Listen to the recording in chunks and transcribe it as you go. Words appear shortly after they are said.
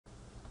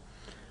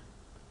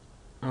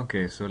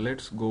Okay, so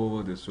let's go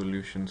over the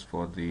solutions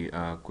for the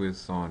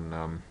quiz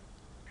on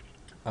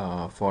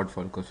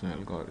Ford-Fulkerson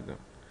algorithm.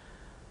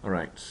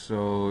 Alright,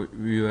 so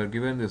we were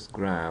given this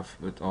graph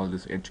with all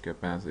these edge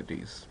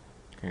capacities.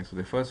 Okay, so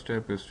the first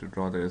step is to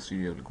draw the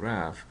residual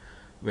graph,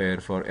 where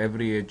for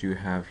every edge you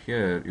have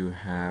here, you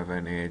have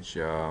an edge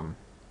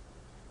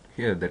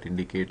here that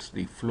indicates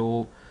the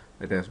flow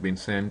that has been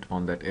sent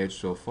on that edge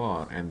so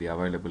far and the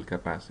available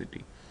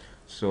capacity.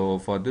 So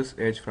for this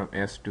edge from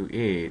S to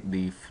A,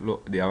 the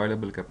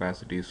available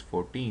capacity is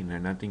 14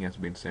 and nothing has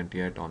been sent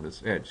yet on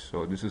this edge.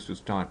 So this is to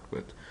start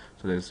with.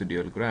 So the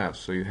residual graph.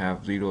 So you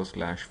have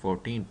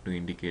 0/14 to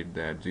indicate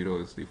that 0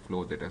 is the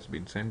flow that has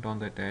been sent on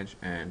that edge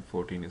and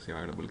 14 is the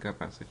available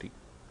capacity.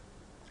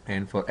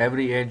 And for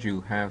every edge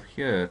you have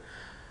here,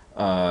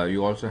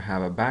 you also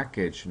have a back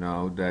edge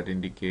now that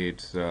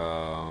indicates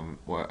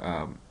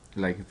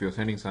like if you're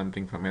sending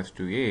something from S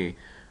to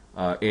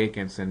A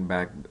can send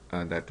back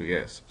that to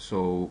S.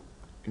 So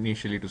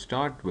initially, to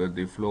start with,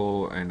 the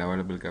flow and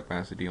available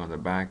capacity on the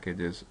back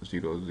edge is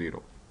 0,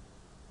 0,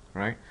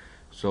 right?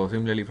 So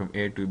similarly, from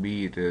A to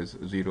B it is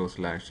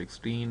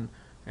 0/16,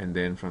 and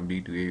then from B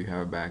to A you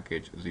have a back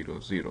edge 0,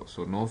 0.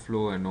 So no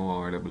flow and no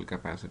available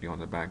capacity on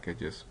the back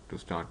edges to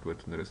start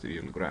with in the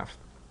residual graph.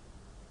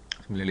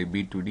 Similarly,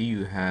 B to D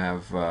you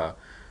have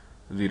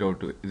 0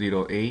 to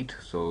 0, 8.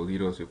 So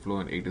 0 is the flow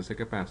and 8 is the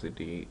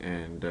capacity,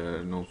 and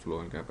no flow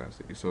and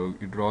capacity. So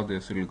you draw the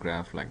residual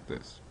graph like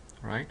this,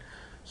 right?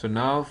 So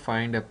now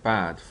find a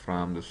path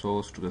from the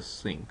source to the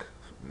sink,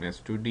 S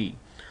to D.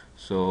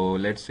 So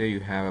let's say you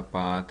have a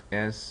path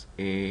S,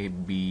 A,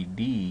 B,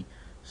 D.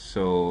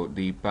 So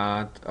the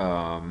path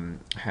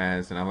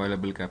has an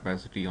available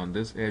capacity on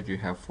this edge you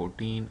have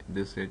 14,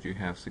 this edge you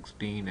have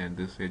 16, and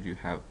this edge you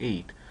have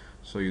 8.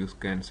 So you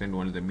can send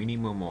only the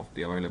minimum of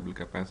the available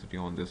capacity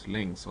on these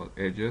links or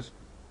edges.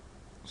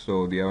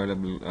 So the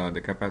available the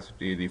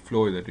capacity, the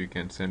flow that you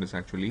can send is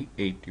actually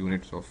 8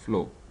 units of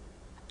flow.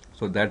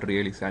 So that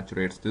really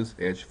saturates this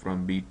edge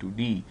from B to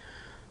D.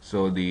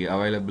 So the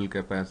available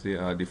capacity,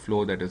 the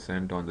flow that is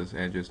sent on this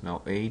edge is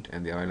now 8,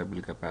 and the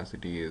available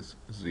capacity is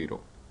 0,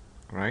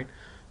 right?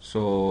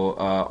 So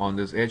on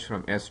this edge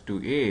from S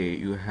to A,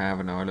 you have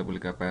an available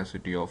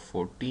capacity of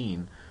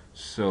 14.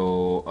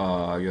 So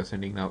you're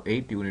sending now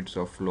 8 units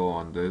of flow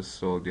on this.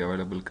 So the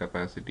available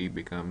capacity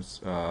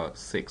becomes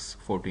 6,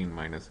 14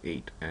 minus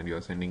 8, and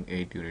you're sending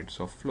 8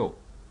 units of flow.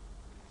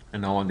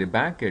 And now on the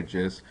back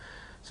edges,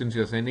 since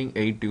you're sending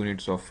 8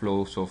 units of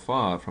flow so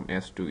far from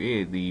S to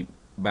A, the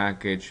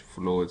back edge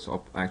flow is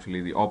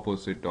actually the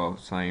opposite of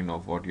sign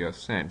of what you have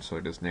sent, so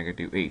it is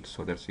 -8.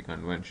 So that's the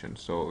convention.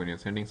 So when you're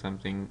sending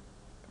something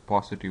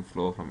positive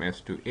flow from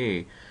S to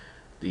A,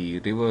 the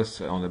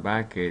reverse on the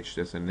back edge,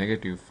 there's a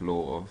negative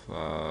flow of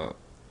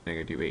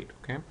 -8.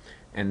 Okay,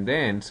 and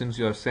then since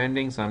you're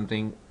sending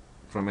something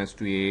from S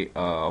to A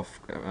of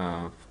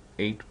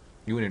 8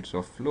 units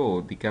of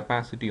flow, the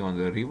capacity on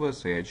the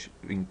reverse edge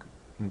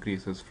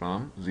increases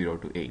from 0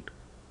 to 8.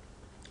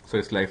 So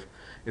it's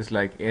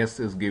like S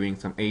is giving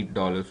some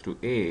 $8 to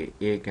A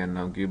can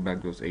now give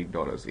back those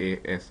 $8. A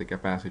has the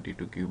capacity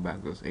to give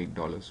back those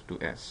 $8 to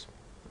S.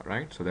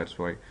 Alright, so that's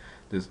why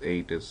this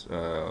 8 is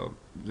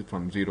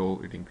from 0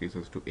 it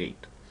increases to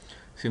 8.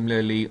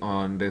 Similarly,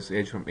 on this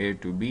edge from A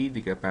to B,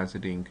 the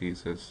capacity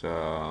increases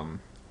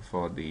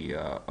for the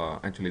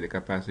actually the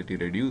capacity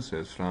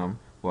reduces from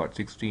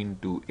 16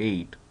 to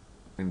 8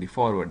 in the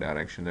forward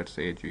direction. That's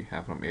the edge we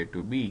have from A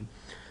to B.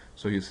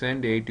 So you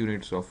send 8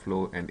 units of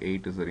flow and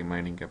 8 is the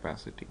remaining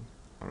capacity.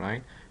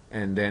 Alright,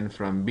 and then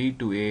from B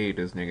to A it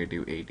is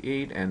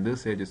 -8, and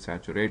this edge is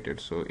saturated.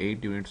 So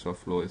 8 units of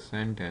flow is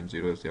sent and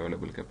 0 is the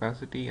available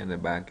capacity, and the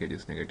back edge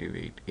is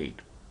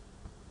 -8.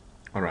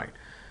 Alright,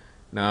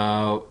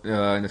 now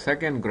in the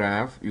second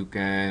graph you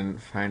can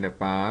find a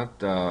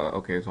path.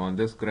 Okay, so on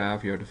this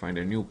graph you have to find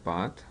a new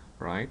path,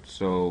 right?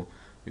 So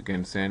you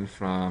can send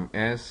from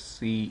S,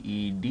 C,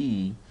 E,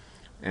 D,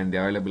 and the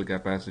available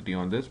capacity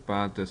on this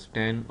path is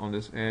 10 on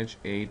this edge,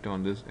 8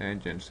 on this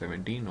edge, and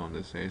 17 on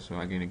this edge. So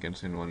again you can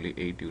send only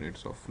 8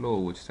 units of flow,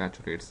 which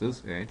saturates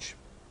this edge,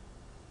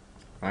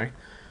 right?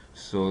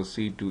 So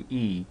C to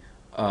E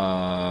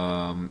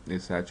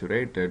is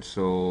saturated,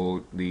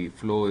 so the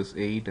flow is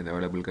 8 and the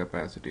available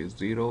capacity is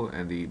 0,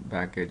 and the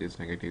back edge is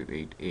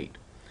 -8.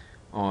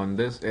 On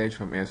this edge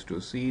from S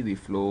to C, the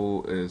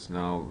flow is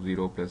now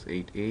 0 plus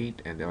 8,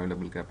 8, and the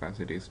available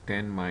capacity is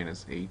 10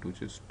 minus 8,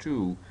 which is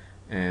 2,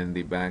 and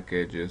the back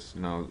edge is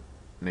now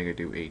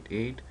 -8,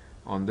 8.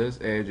 On this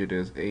edge it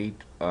is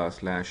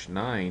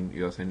 8/9.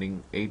 You are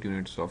sending 8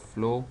 units of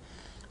flow,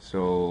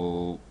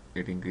 so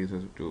it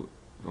increases to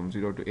from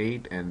 0 to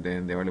 8, and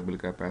then the available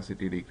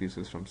capacity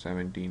decreases from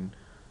 17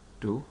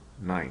 to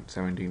 9.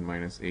 17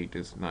 minus 8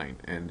 is 9,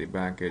 and the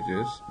back edge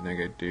is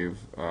 -8,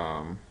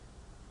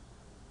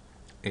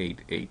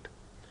 8,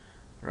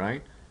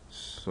 right?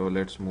 So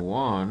let's move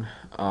on.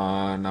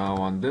 Now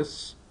on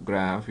this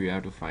graph you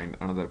have to find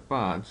another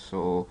path.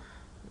 So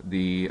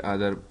the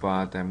other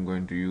path I'm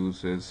going to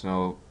use is,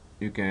 now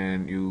you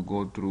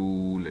go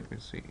through, let me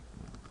see,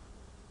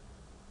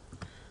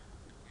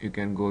 you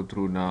can go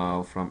through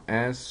now from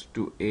S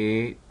to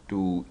A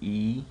to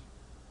E,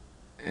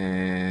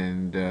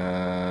 and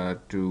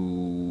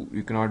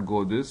you cannot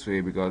go this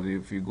way, because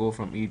if you go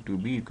from E to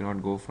B, you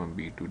cannot go from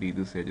B to D.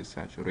 This edge is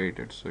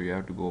saturated, so you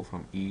have to go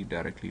from E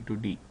directly to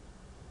D.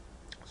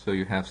 So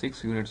you have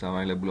 6 units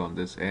available on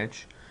this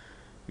edge,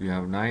 you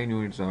have 9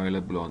 units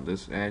available on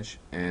this edge,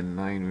 and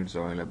 9 units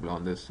available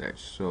on this edge.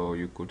 So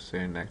you could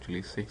send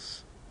actually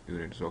 6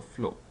 units of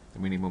flow, a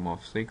minimum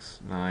of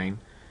 6, 9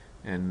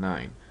 and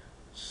 9.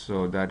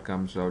 So that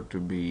comes out to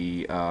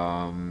be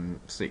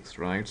 6,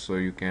 right? So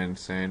you can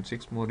send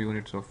 6 more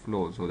units of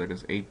flow, so that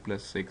is 8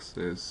 plus 6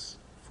 is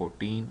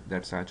 14.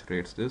 That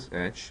saturates this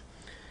edge,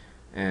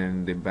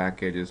 and the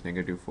back edge is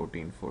negative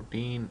 14,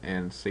 14,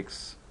 and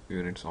 6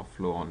 units of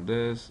flow on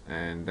this,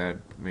 and that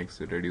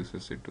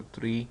reduces it to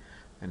 3,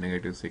 and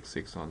negative 6,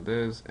 6 on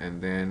this,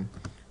 and then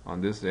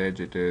on this edge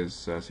it is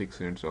 6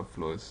 units of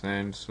flow is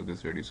sent, so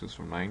this reduces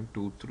from 9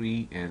 to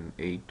 3, and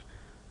 8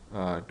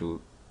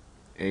 to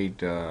 8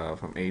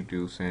 from 8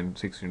 you send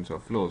 6 units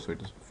of flow, so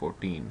it is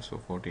 14, so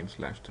 14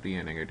 slash 3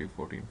 and negative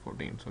 14,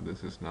 14. So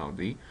this is now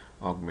the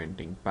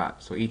augmenting path.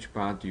 So each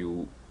path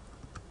you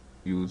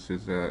use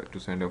is to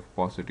send a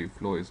positive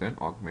flow is an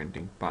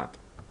augmenting path.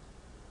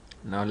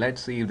 Now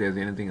let's see if there's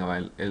anything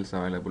else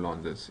available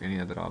on this, any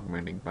other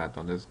augmenting path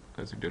on this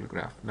residual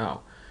graph.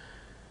 Now,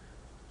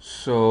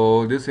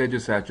 so this edge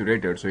is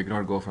saturated, so you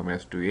cannot go from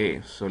S to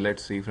A. So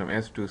let's see, from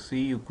S to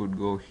C you could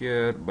go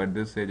here, but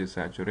this edge is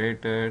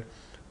saturated,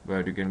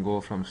 but you can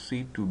go from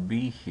C to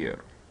B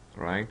here,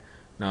 right?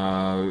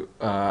 Now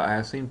I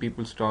have seen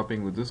people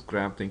stopping with this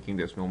graph thinking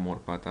there's no more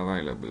path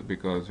available,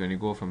 because when you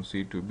go from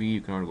C to B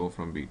you cannot go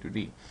from B to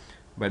D.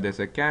 But there's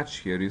a catch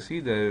here. You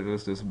see there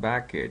is this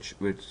back edge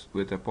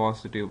with a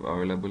positive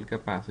available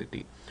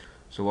capacity.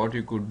 So what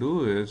you could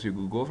do is you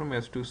could go from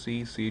S to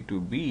C, C to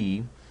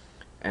B,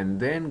 and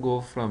then go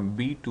from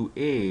B to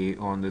A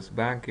on this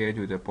back edge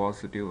with a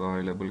positive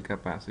available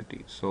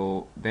capacity.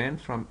 So then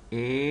from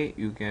A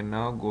you can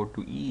now go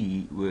to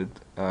E with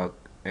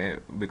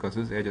because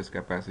this edge has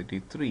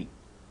capacity 3,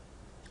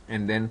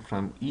 and then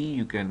from E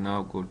you can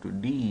now go to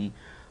D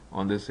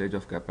on this edge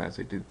of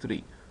capacity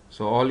 3.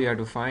 So all you have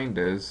to find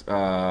is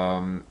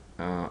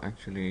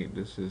actually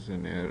this is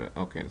an error.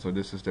 Okay, so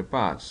this is the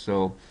path.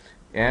 So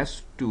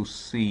S to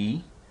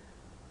C,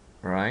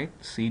 right,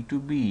 C to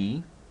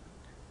B,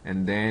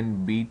 and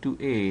then B to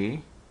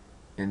A,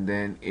 and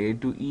then A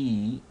to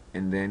E,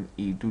 and then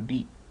E to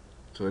D.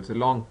 So it's a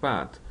long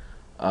path,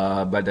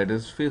 but that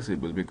is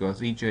feasible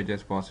because each edge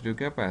has positive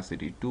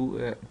capacity.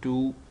 2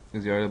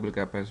 is the available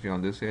capacity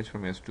on this edge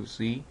from S to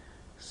C.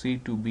 C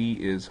to B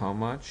is how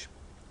much?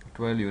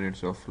 12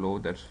 units of flow,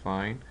 that's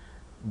fine.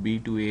 B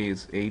to A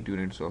is 8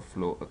 units of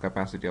flow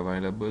capacity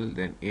available.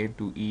 Then A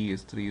to E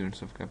is 3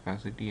 units of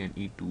capacity, and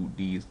E to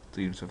D is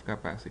 3 units of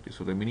capacity.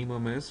 So the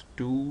minimum is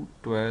 2,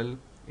 12,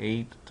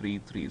 8, 3,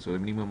 3. So the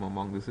minimum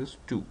among this is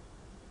 2,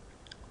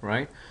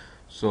 right?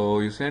 So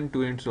you send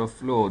 2 units of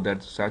flow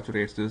that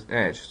saturates this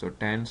edge. So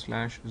 10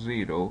 slash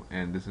 0,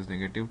 and this is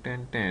negative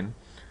 10, 10.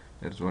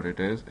 That's what it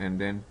is. And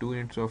then 2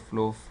 units of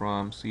flow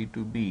from C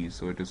to B.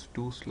 So it is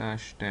 2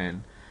 slash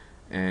 10.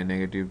 And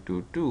negative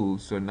 2, 2.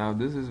 So now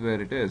this is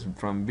where it is.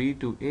 From B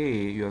to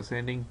A, you are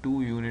sending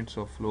 2 units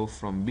of flow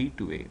from B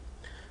to A.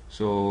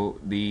 So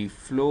the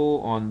flow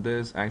on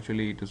this,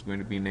 actually it is going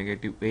to be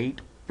negative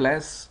 8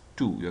 plus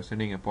 2. You are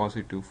sending a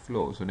positive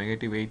flow. So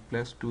negative 8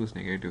 plus 2 is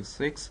negative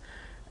 6.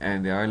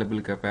 And the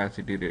available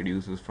capacity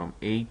reduces from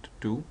 8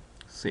 to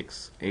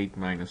 6. 8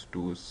 minus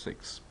 2 is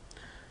 6.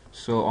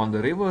 So on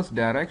the reverse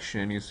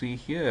direction, you see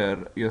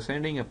here you're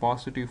sending a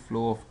positive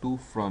flow of 2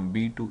 from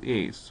B to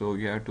A. So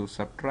you have to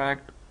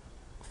subtract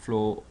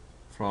flow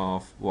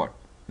from what?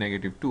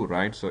 Negative 2,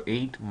 right? So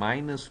 8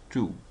 minus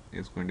 2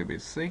 is going to be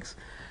 6.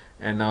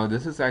 And now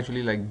this is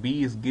actually like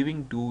B is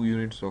giving 2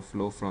 units of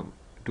flow from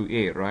to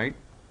A, right?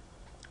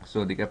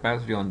 So the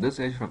capacity on this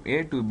edge from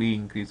A to B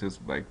increases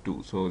by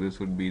 2. So this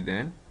would be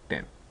then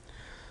 10.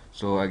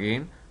 So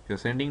again, you're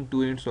sending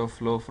 2 units of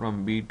flow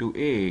from B to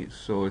A,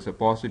 so it's a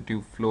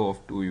positive flow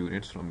of 2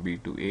 units from B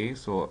to A.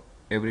 So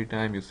every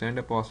time you send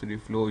a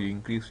positive flow, you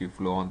increase your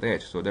flow on the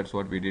edge. So that's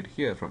what we did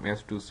here. From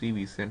S to C,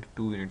 we sent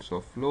 2 units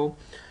of flow.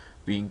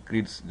 We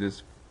increased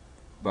this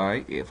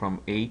by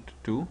from 8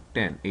 to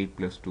 10. 8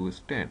 plus 2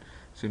 is 10.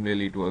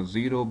 Similarly, it was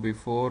 0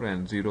 before,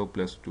 and 0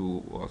 plus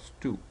 2 was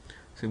 2.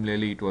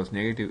 Similarly, it was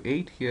negative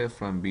 8 here.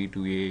 From B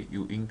to A,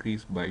 you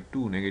increase by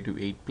 2. Negative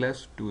 8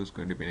 plus 2 is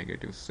going to be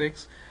negative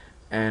 6.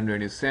 And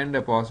when you send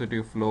a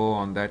positive flow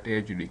on that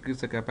edge, you decrease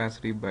the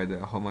capacity by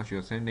how much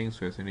you're sending.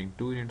 So you're sending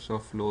 2 units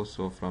of flow.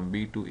 So from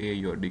B to A,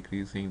 you're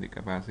decreasing the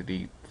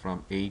capacity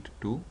from 8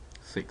 to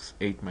 6.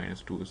 8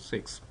 minus 2 is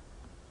 6.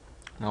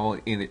 Now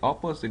in the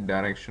opposite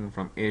direction,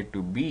 from A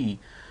to B,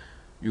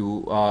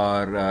 you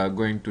are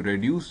going to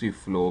reduce the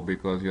flow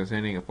because you're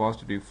sending a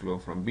positive flow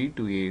from B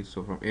to A.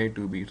 So from A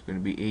to B, it's going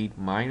to be 8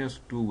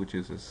 minus 2, which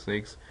is a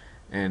 6.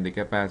 And the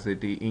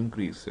capacity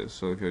increases.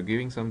 So if you're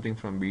giving something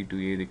from B to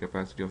A, the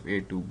capacity of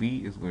A to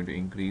B is going to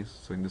increase.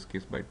 So in this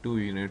case by 2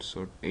 units,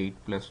 so 8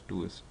 plus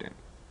 2 is 10.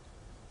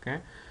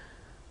 Okay.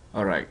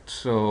 Alright,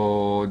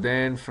 so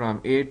then from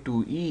A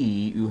to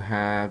E, you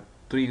have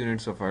 3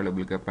 units of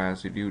available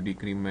capacity. You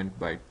decrement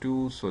by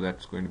 2, so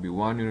that's going to be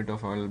 1 unit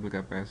of available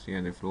capacity,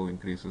 and the flow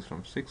increases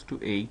from 6 to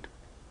 8.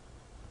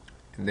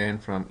 And then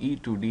from E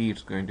to D,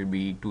 it's going to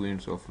be 2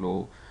 units of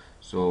flow,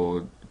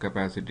 so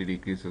capacity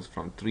decreases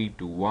from 3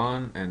 to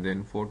 1, and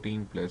then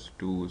 14 plus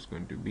 2 is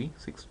going to be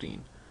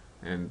 16.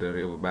 And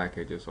the back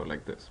edges are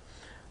like this.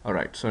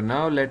 Alright, so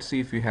now let's see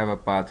if you have a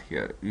path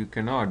here. You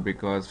cannot,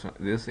 because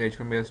this edge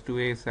from S to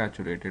A is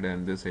saturated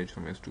and this edge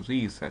from S to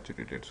C is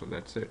saturated, so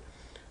that's it,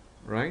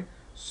 right?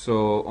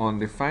 So on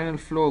the final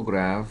flow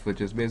graph, which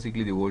is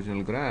basically the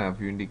original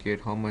graph, you indicate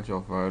how much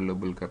of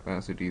available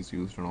capacity is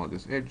used on all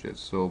these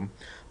edges. So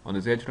on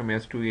this edge from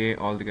S to A,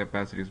 all the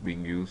capacity is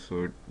being used,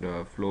 so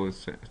the flow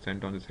is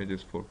sent on this edge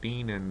is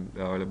 14 and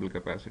the available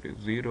capacity is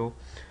 0.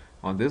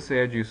 On this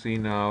edge, you see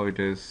now it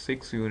is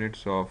 6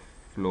 units of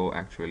flow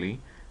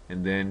actually,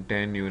 and then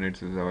 10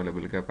 units is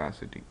available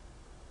capacity.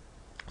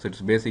 So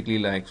it's basically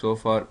like, so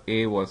far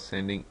A was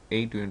sending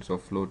 8 units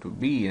of flow to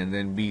B, and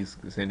then B is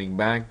sending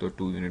back the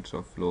 2 units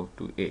of flow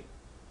to A.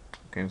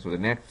 Okay, so the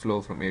net flow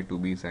from A to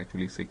B is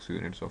actually 6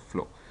 units of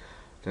flow.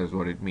 That's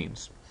what it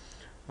means.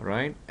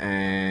 Alright,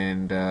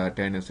 and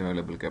 10 is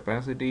available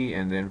capacity,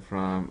 and then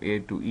from A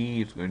to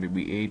E it's going to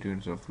be 8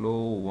 units of flow,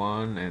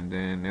 1, and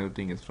then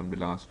everything is from the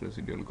last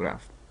residual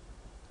graph.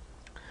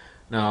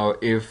 Now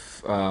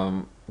if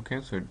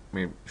okay, so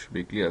it should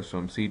be clear.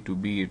 From C to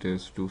B it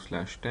is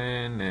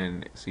 2/10,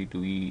 and C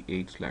to E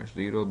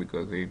 8/0,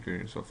 because 8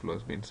 units of flow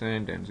has been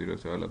sent and 0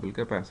 is available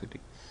capacity.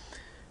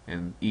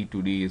 And E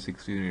to D is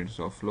 60 units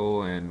of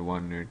flow and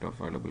 1 unit of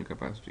available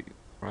capacity,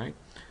 right?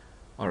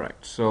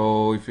 Alright,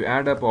 so if you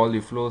add up all the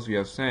flows we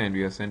have sent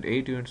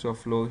 8 units of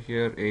flow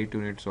here, 8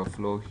 units of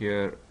flow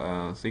here,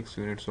 6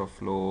 units of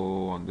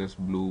flow on this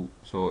blue.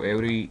 So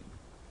every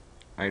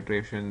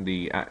iteration,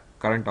 the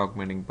current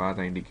augmenting path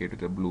I indicated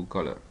the blue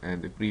color,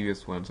 and the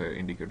previous ones I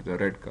indicated the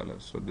red color.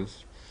 So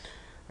this,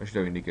 I should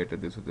have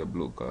indicated this with the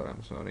blue color,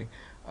 I'm sorry.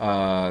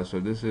 So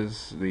this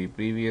is the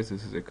previous,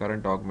 this is the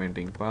current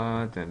augmenting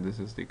path, and this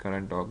is the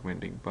current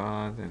augmenting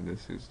path, and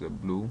this is the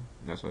blue,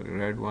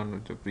 red one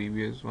with the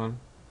previous one,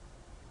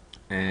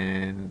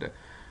 and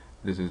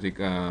this is the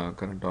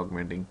current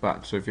augmenting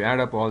path. So if you add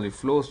up all the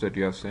flows that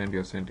you have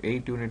sent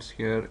 8 units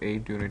here,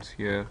 8 units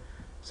here,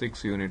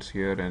 6 units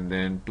here, and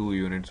then 2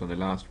 units on the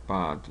last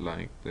path,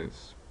 like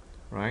this,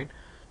 right?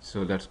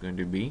 So that's going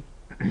to be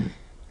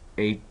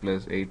 8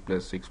 plus 8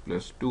 plus 6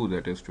 plus 2,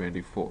 that is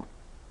 24.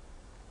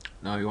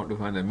 Now you want to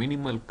find the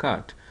minimal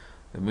cut.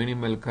 The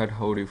minimal cut,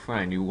 how do you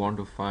find? You want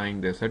to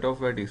find the set of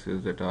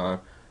vertices that are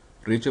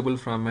reachable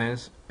from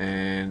S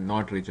and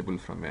not reachable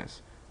from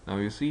S. Now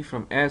you see,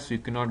 from S you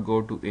cannot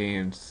go to A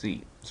and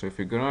C. So if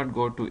you cannot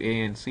go to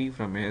A and C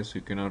from S,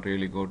 you cannot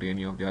really go to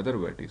any of the other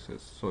vertices.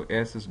 So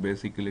S is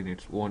basically in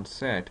its own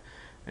set,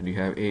 and you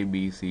have A,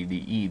 B, C,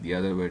 D, E, the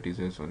other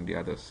vertices on the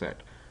other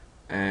set.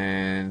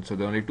 And so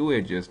there are only 2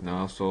 edges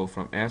now. So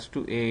from S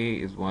to A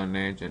is 1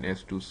 edge, and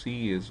S to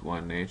C is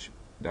 1 edge.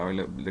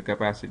 The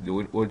capacity,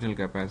 the original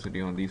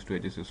capacity on these 2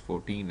 edges is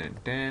 14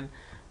 and 10.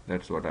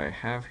 That's what I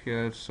have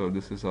here. So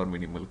this is our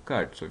minimal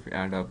cut. So if you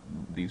add up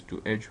these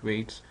 2 edge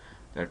weights,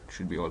 that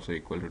should be also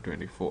equal to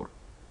 24.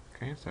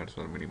 Okay, so that's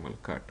our minimal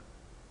cut.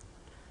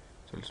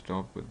 So I'll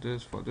stop with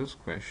this for this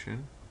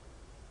question.